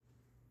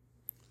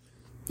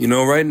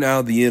Right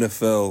now the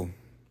NFL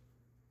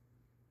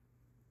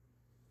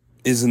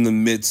is in the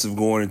midst of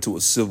going into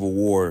a civil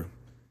war.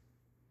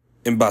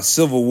 And by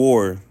civil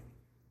war,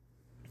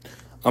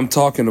 I'm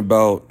talking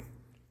about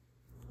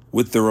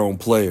with their own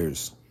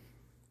players,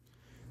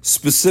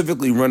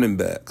 specifically running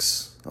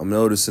backs. I'm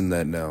noticing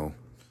that now.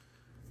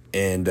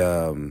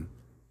 And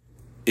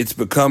it's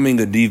becoming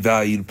a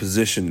devalued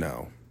position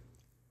now.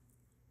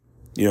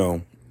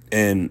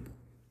 And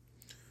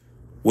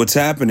what's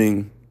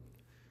happening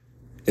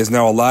is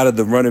now a lot of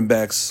the running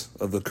backs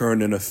of the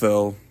current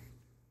NFL,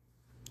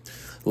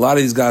 a lot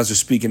of these guys are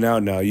speaking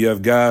out now. You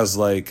have guys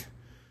like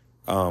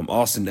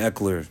Austin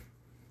Eckler.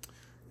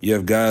 You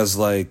have guys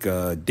like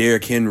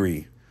Derrick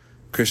Henry,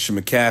 Christian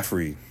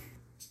McCaffrey,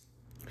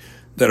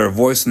 that are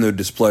voicing their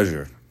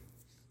displeasure.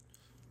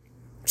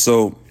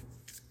 So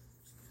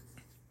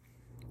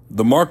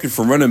the market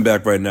for running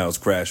back right now is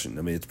crashing.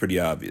 I mean, it's pretty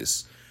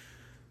obvious.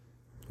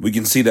 We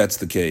can see that's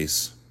the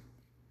case.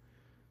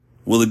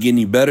 Will it get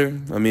any better?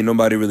 I mean,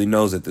 nobody really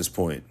knows at this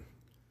point.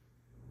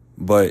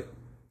 But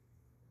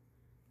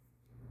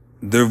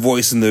they're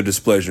voicing their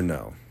displeasure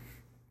now.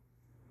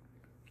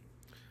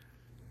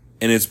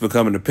 And it's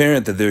becoming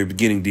apparent that they're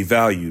getting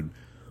devalued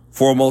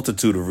for a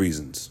multitude of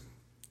reasons.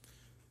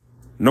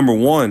 Number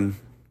one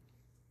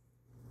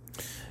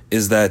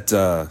is that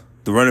the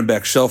running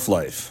back shelf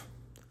life.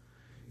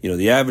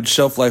 The average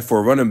shelf life for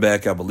a running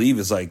back, I believe,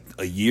 is like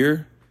a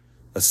year,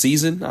 a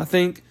season, I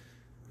think.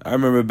 I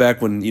remember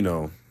back when,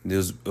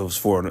 it was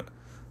for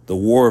the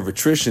war of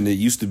attrition. It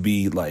used to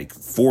be like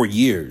 4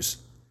 years.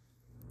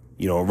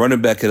 A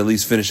running back could at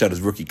least finish out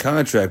his rookie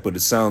contract, but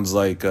it sounds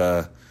like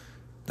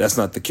that's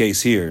not the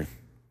case here.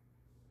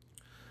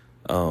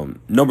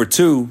 Number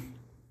two,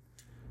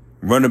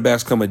 running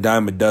backs come a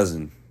dime a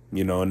dozen,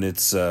 and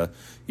it's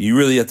you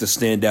really have to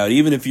stand out.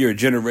 Even if you're a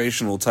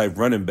generational type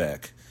running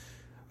back,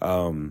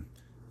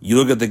 you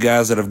look at the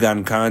guys that have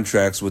gotten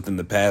contracts within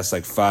the past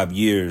like 5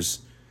 years.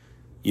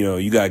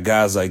 You got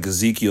guys like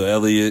Ezekiel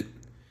Elliott,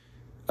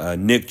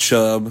 Nick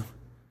Chubb,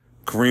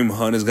 Kareem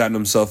Hunt has gotten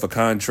himself a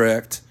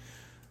contract.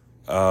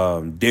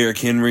 Derrick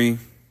Henry.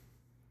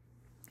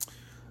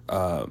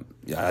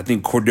 I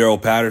think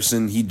Cordero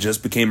Patterson, he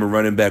just became a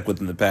running back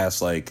within the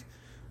past,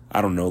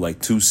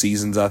 2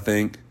 seasons, I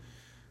think.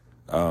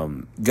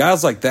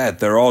 Guys like that,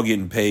 they're all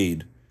getting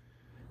paid.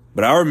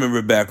 But I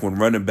remember back when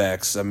running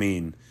backs,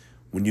 when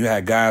you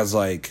had guys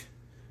like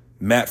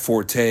Matt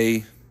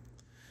Forte,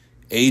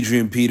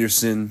 Adrian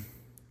Peterson,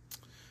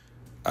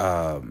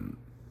 not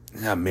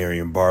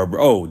Marion Barber.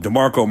 Oh,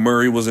 DeMarco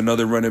Murray was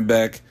another running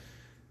back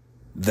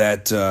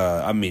that,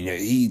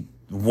 he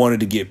wanted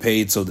to get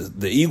paid, so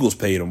the Eagles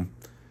paid him.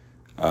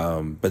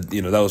 But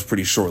that was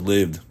pretty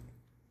short-lived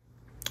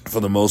for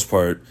the most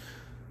part.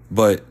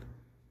 But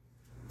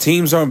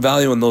teams aren't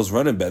valuing those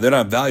running backs. They're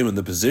not valuing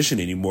the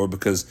position anymore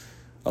because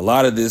a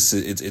lot of this,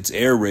 it's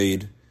air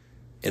raid,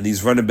 and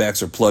these running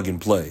backs are plug and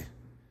play.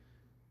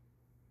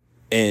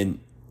 And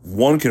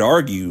one could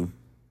argue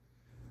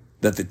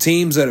that the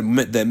teams that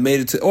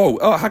made it to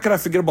how could I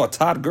forget about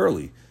Todd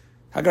Gurley?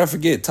 How could I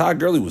forget? Todd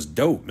Gurley was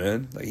dope,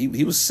 man. Like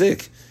he was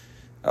sick.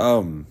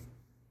 One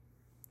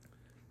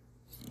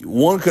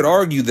could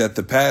argue that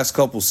the past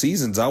couple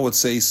seasons, I would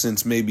say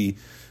since maybe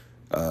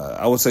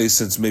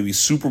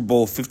Super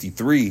Bowl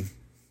 53,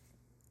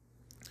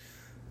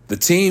 the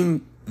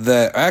team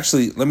that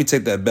actually, let me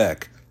take that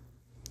back.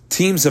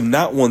 Teams have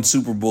not won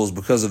Super Bowls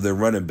because of their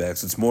running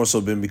backs. It's more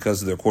so been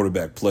because of their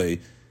quarterback play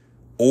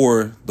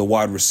or the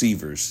wide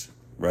receivers,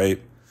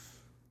 right?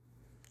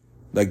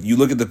 Like you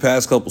look at the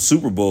past couple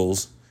Super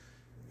Bowls,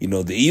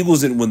 the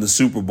Eagles didn't win the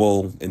Super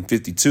Bowl in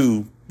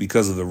 52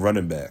 because of the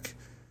running back.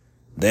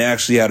 They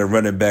actually had a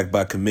running back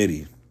by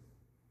committee.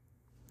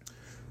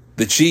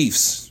 The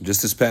Chiefs,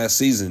 just this past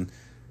season,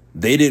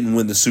 they didn't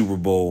win the Super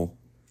Bowl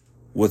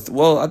with,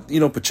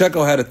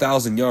 Pacheco had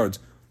 1,000 yards.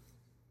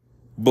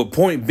 But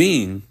point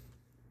being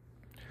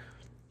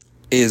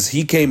is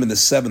he came in the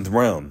 7th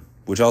round,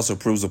 which also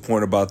proves the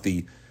point about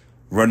the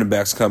running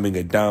backs coming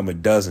a dime a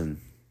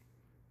dozen.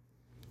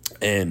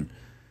 And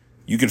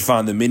you can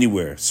find them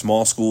anywhere.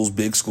 Small schools,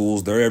 big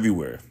schools, they're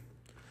everywhere.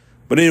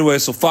 But anyway,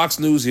 so Fox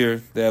News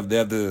here, they have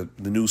the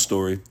news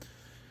story.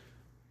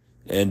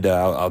 And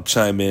I'll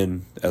chime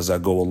in as I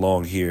go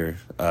along here.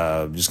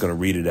 I'm just going to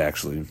read it,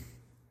 actually.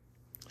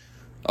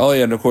 Oh,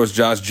 yeah, and of course,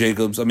 Josh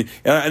Jacobs. And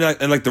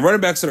like the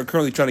running backs that are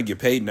currently trying to get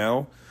paid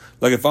now,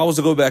 like if I was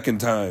to go back in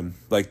time,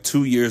 like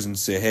 2 years and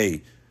say,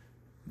 hey,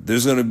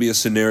 there's going to be a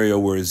scenario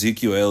where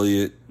Ezekiel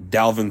Elliott,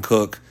 Dalvin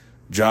Cook,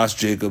 Josh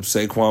Jacobs,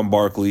 Saquon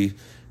Barkley,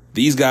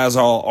 these guys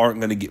all aren't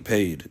going to get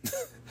paid.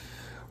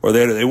 Or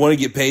they want to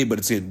get paid,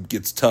 but it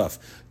gets tough.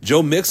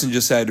 Joe Mixon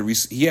just had to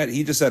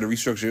he just had to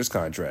restructure his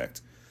contract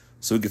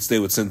so he could stay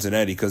with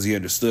Cincinnati because he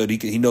understood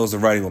he knows the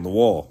writing on the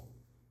wall.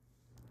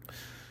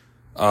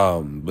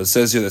 But it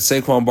says here that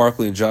Saquon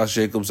Barkley and Josh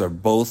Jacobs are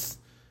both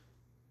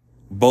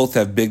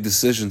have big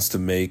decisions to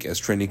make as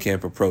training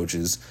camp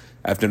approaches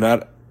after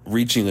not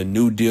reaching a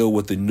new deal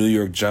with the New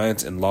York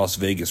Giants and Las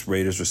Vegas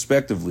Raiders,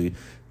 respectively.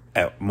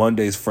 at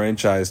Monday's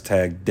franchise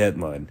tag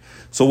deadline.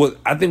 So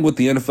what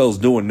the NFL is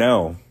doing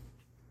now,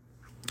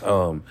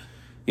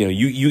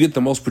 you get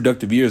the most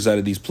productive years out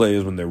of these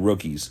players when they're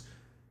rookies.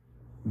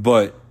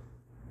 But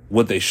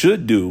what they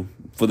should do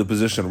for the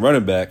position of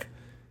running back,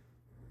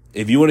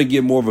 if you want to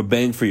get more of a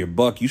bang for your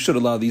buck, you should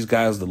allow these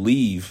guys to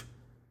leave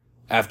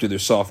after their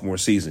sophomore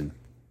season,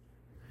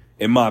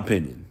 in my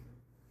opinion.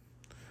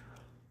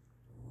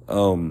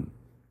 It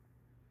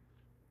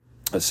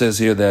says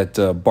here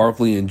that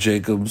Barkley and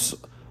Jacobs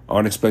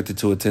aren't expected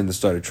to attend the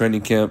start of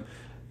training camp,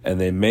 and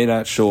they may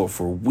not show up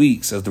for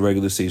weeks as the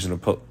regular season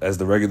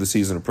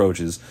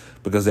approaches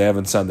because they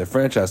haven't signed their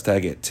franchise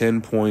tag at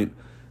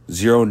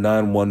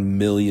 $10.091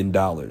 million.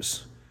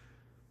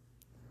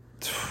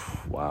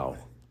 Wow.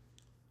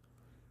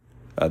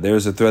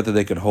 There's a threat that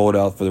they could hold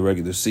out for the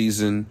regular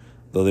season,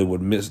 though they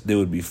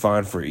would be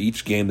fined for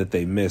each game that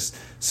they miss.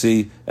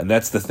 See, and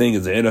that's the thing,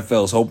 is the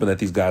NFL is hoping that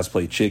these guys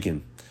play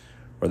chicken,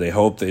 or they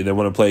hope they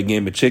want to play a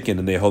game of chicken,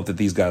 and they hope that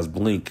these guys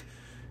blink,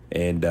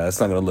 and it's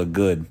not going to look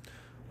good.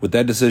 With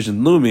that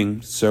decision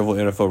looming, several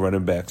NFL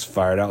running backs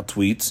fired out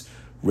tweets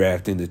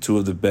reacting to two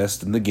of the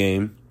best in the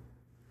game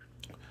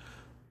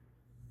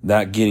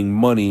not getting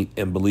money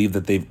and believe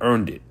that they've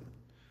earned it.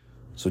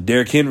 So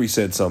Derrick Henry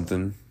said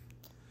something.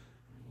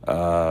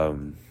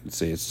 Let's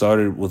see, it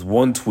started with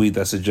one tweet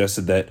that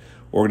suggested that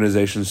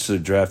organizations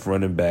should draft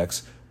running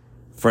backs,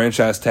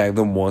 franchise tag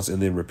them once,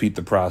 and then repeat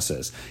the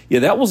process. Yeah,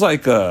 that was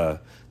like a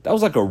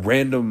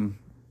random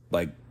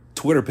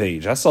Twitter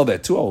page. I saw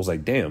that too. I was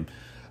like, damn.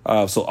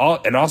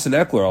 And Austin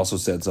Eckler also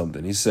said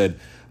something. He said,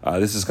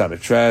 this is kind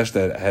of trash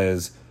that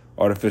has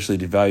artificially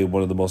devalued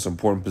one of the most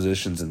important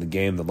positions in the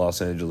game, the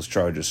Los Angeles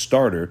Chargers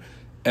starter.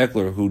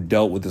 Eckler, who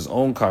dealt with his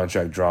own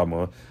contract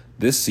drama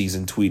this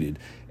season, tweeted,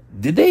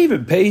 did they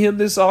even pay him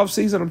this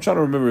offseason? I'm trying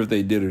to remember if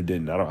they did or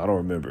didn't. I don't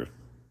remember.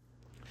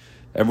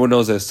 Everyone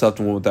knows that it's tough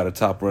to win without a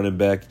top running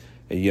back,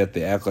 and yet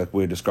they act like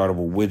we're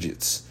discardable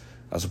widgets.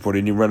 I support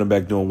any running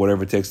back doing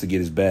whatever it takes to get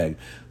his bag.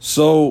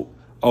 So,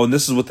 and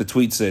this is what the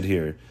tweet said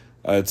here.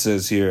 It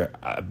says here,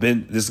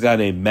 this guy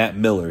named Matt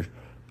Miller,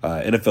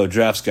 NFL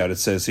draft scout, it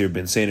says here,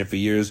 been saying it for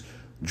years,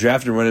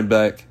 draft a running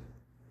back,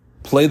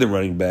 play the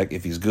running back.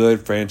 If he's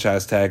good,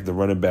 franchise tag the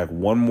running back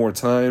one more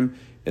time,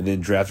 and then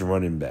draft a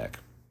running back.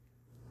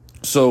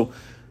 So,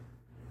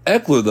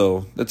 Eckler,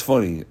 though, that's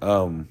funny.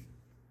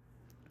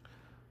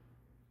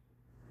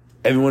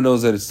 Everyone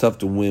knows that it's tough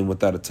to win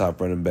without a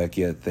top running back,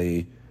 yet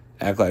they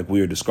act like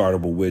we are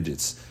discardable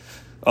widgets.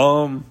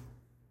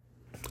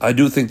 I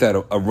do think that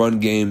a run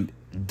game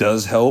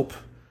does help.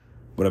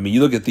 But, I mean,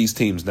 you look at these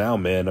teams now,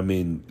 man. I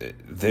mean,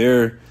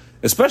 they're,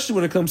 especially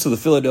when it comes to the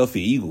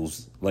Philadelphia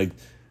Eagles, like,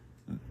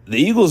 the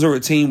Eagles are a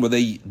team where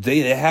they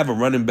have a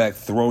running back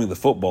throwing the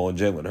football in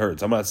Jalen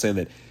Hurts. I'm not saying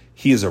that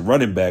he is a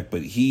running back,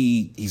 but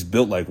he's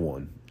built like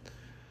one.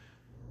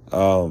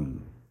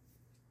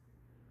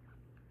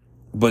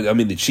 But I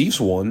mean, the Chiefs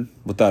won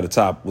without a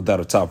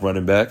top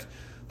running back.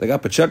 They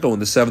got Pacheco in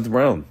the 7th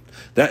round.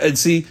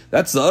 That's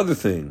the other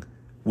thing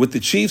with the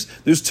Chiefs.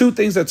 There's two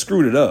things that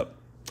screwed it up,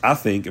 I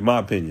think, in my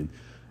opinion.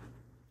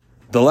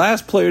 The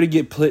last player to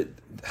get the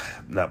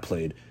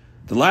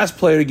last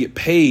player to get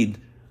paid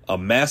a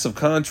massive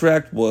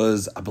contract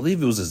was, I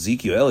believe it was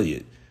Ezekiel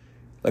Elliott,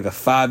 like a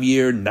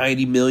 5-year,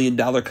 $90 million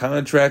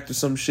contract or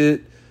some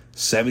shit.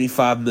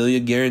 $75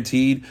 million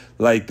guaranteed.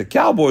 Like, the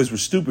Cowboys were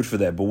stupid for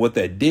that, but what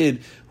that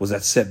did was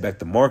that set back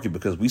the market,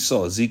 because we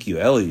saw Ezekiel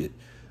Elliott.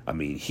 I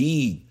mean,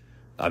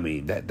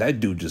 that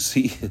dude just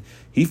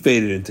he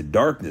faded into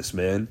darkness,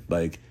 man.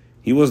 Like,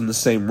 he wasn't the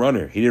same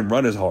runner. He didn't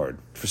run as hard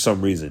for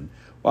some reason.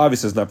 Well,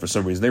 obviously it's not for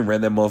some reason. They ran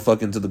that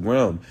motherfucker into the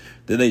ground.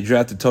 Then they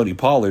drafted Tony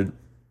Pollard,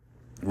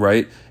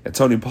 right? And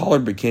Tony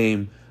Pollard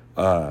became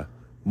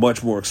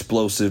much more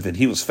explosive, and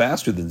he was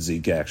faster than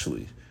Zeke,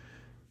 actually.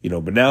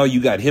 But now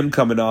you got him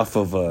coming off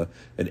of an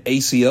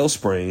ACL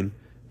sprain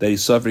that he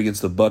suffered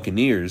against the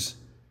Buccaneers,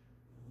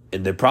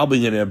 and they're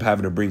probably going to end up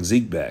having to bring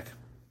Zeke back.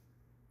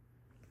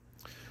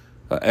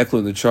 Eckler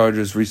and the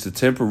Chargers reached a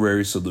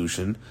temporary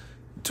solution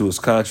to his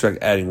contract,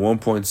 adding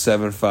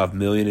 $1.75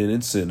 million in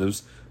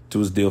incentives to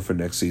his deal for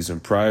next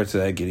season. Prior to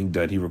that getting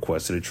done, he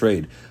requested a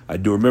trade. I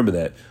do remember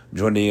that.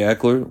 Joining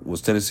Eckler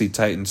was Tennessee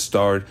Titans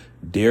star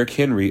Derrick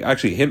Henry.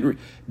 Actually,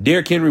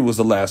 Derrick Henry was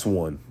the last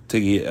one to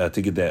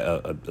get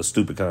that a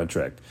stupid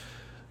contract.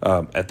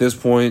 At this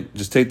point,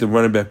 just take the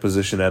running back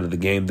position out of the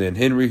game. Then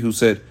Henry, who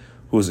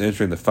was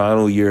entering the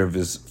final year of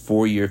his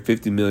 4-year,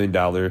 $50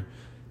 million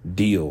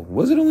deal.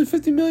 Was it only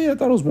 $50 million? I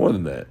thought it was more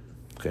than that.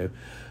 Okay.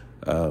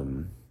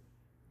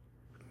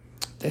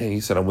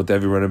 He said, I'm with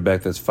every running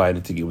back that's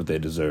fighting to get what they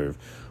deserve.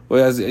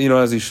 Well,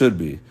 as he should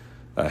be.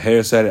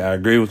 Harris said, I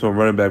agree with my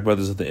running back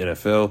brothers of the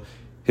NFL.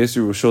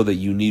 History will show that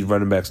you need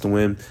running backs to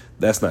win.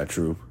 That's not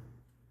true.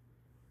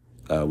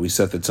 We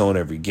set the tone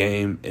every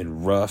game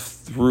and rough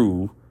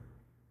through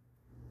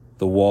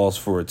the walls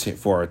for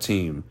our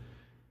team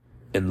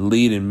and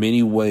lead in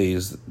many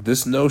ways.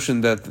 This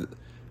notion that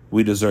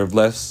we deserve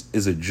less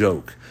is a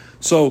joke.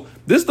 So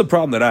this is the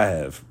problem that I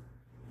have.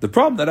 The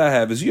problem that I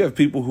have is you have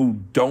people who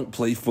don't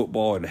play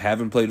football and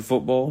haven't played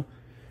football,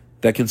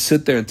 that can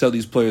sit there and tell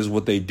these players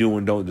what they do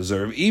and don't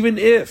deserve, even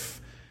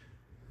if,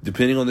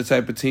 depending on the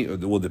type of team,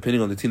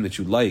 depending on the team that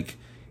you like,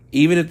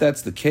 even if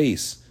that's the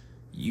case,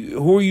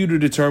 who are you to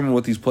determine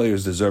what these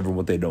players deserve and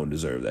what they don't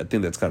deserve? I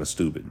think that's kind of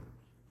stupid.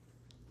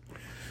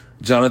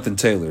 Jonathan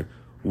Taylor,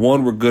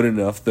 1, we're good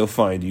enough, they'll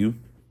find you.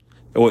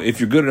 Or if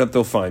you're good enough,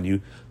 they'll find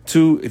you.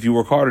 2, if you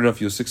work hard enough,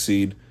 you'll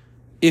succeed.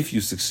 If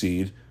you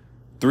succeed.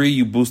 3,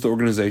 you boost the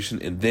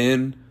organization. And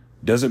then,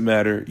 doesn't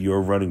matter, you're a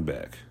running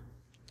back.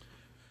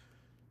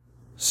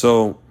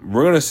 So,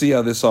 we're going to see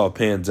how this all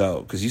pans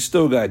out. Because you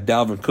still got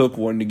Dalvin Cook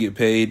wanting to get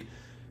paid.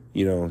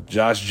 You know,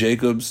 Josh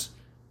Jacobs,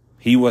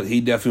 he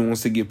definitely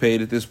wants to get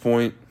paid at this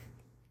point.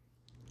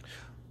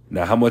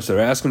 Now, how much they're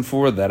asking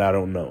for, that I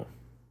don't know.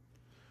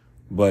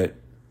 But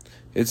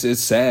it's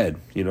sad,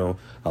 you know.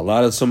 A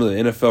lot of some of the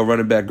NFL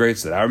running back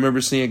greats that I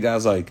remember seeing,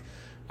 guys like,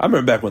 I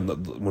remember back when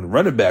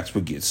running backs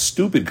would get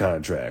stupid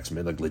contracts,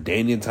 man, like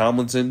LaDainian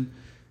Tomlinson,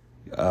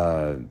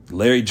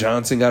 Larry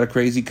Johnson got a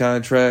crazy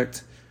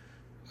contract.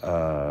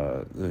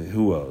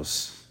 Who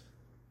else?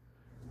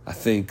 I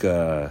think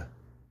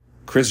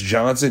Chris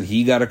Johnson,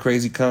 he got a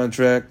crazy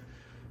contract.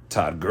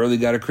 Todd Gurley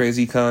got a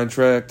crazy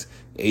contract.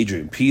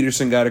 Adrian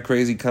Peterson got a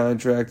crazy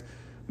contract.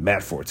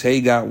 Matt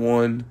Forte got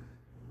one.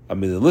 I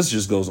mean, the list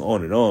just goes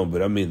on and on,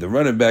 but I mean, the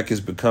running back is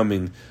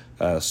becoming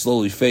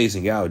slowly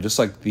phasing out, just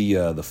like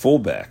the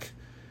fullback.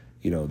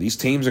 You know, these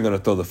teams are going to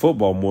throw the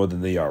football more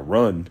than they are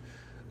run,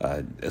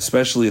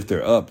 especially if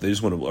they're up. They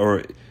just want to,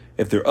 or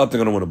if they're up, they're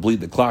going to want to bleed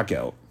the clock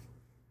out.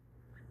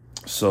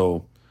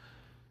 So,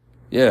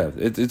 yeah,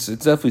 it's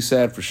definitely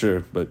sad for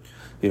sure, but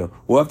you know,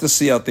 we'll have to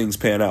see how things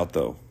pan out,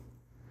 though.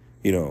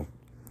 You know,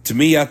 to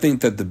me, I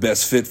think that the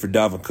best fit for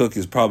Dalvin Cook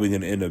is probably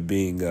going to end up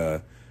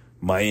being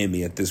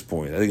Miami at this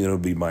point. I think it'll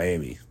be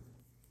Miami.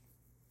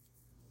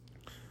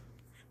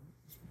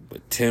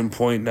 But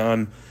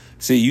 10.9.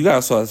 See, you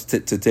guys also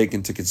have to take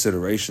into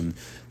consideration,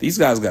 these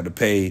guys got to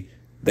pay,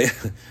 they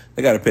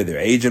got to pay their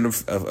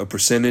agent a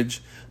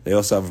percentage. They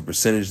also have a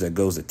percentage that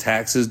goes to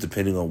taxes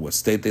depending on what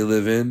state they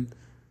live in.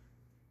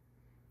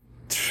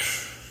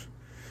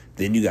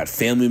 Then you got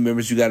family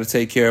members you got to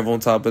take care of on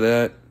top of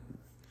that.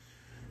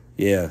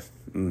 Yeah.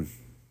 Don't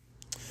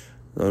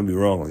get me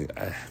wrong.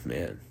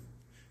 Man.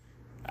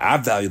 I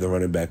value the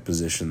running back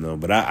position, though,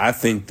 but I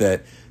think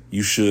that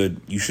you should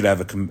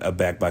have a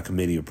back by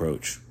committee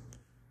approach,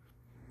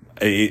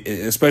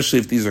 especially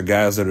if these are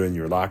guys that are in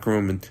your locker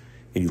room and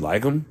you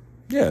like them.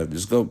 Yeah,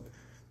 just go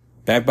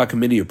back by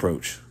committee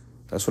approach.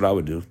 That's what I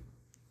would do.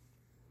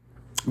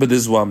 But this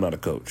is why I'm not a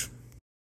coach.